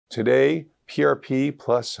Today, PRP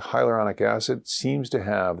plus hyaluronic acid seems to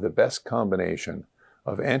have the best combination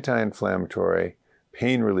of anti-inflammatory,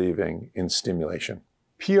 pain-relieving, and stimulation.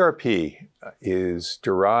 PRP is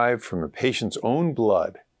derived from a patient's own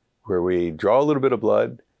blood, where we draw a little bit of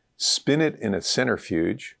blood, spin it in a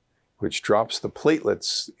centrifuge, which drops the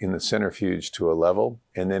platelets in the centrifuge to a level,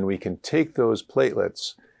 and then we can take those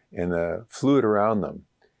platelets and the fluid around them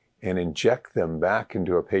and inject them back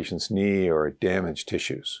into a patient's knee or damaged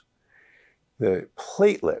tissues. The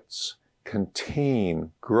platelets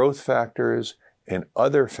contain growth factors and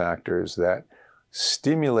other factors that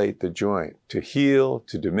stimulate the joint to heal,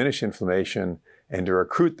 to diminish inflammation, and to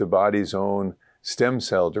recruit the body's own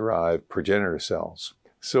stem-cell-derived progenitor cells.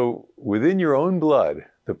 So within your own blood,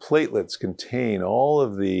 the platelets contain all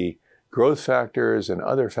of the growth factors and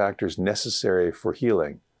other factors necessary for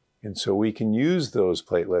healing. And so we can use those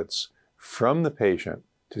platelets from the patient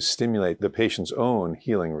to stimulate the patient's own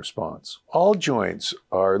healing response. All joints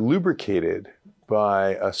are lubricated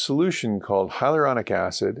by a solution called hyaluronic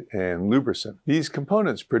acid and lubricant. These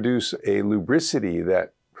components produce a lubricity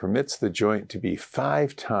that permits the joint to be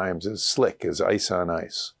 5 times as slick as ice on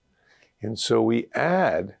ice. And so we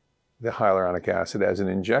add the hyaluronic acid as an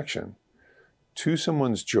injection to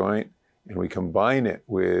someone's joint, and we combine it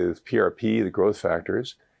with PRP, the growth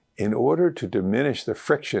factors, in order to diminish the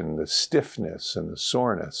friction, the stiffness, and the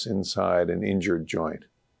soreness inside an injured joint.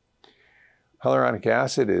 Hyaluronic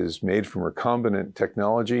acid is made from recombinant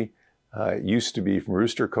technology. It used to be from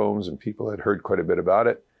rooster combs, and people had heard quite a bit about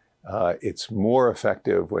it. It's more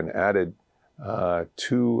effective when added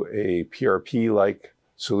to a PRP-like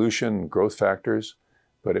solution, growth factors,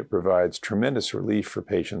 but it provides tremendous relief for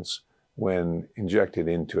patients when injected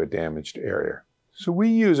into a damaged area. So we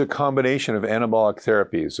use a combination of anabolic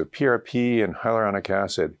therapies of PRP and hyaluronic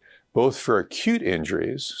acid, both for acute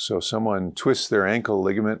injuries. So someone twists their ankle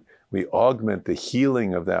ligament, we augment the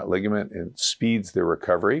healing of that ligament and it speeds their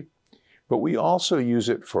recovery. But we also use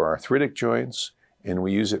it for arthritic joints, and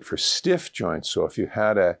we use it for stiff joints. So if you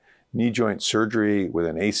had a knee joint surgery with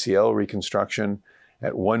an ACL reconstruction,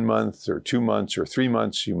 at 1 month or 2 months or 3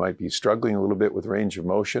 months, you might be struggling a little bit with range of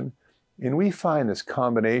motion. And we find this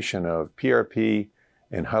combination of PRP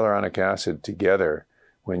and hyaluronic acid together,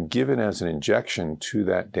 when given as an injection to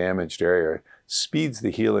that damaged area, speeds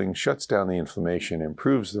the healing, shuts down the inflammation,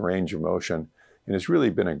 improves the range of motion, and has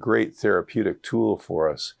really been a great therapeutic tool for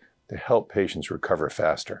us to help patients recover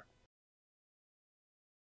faster.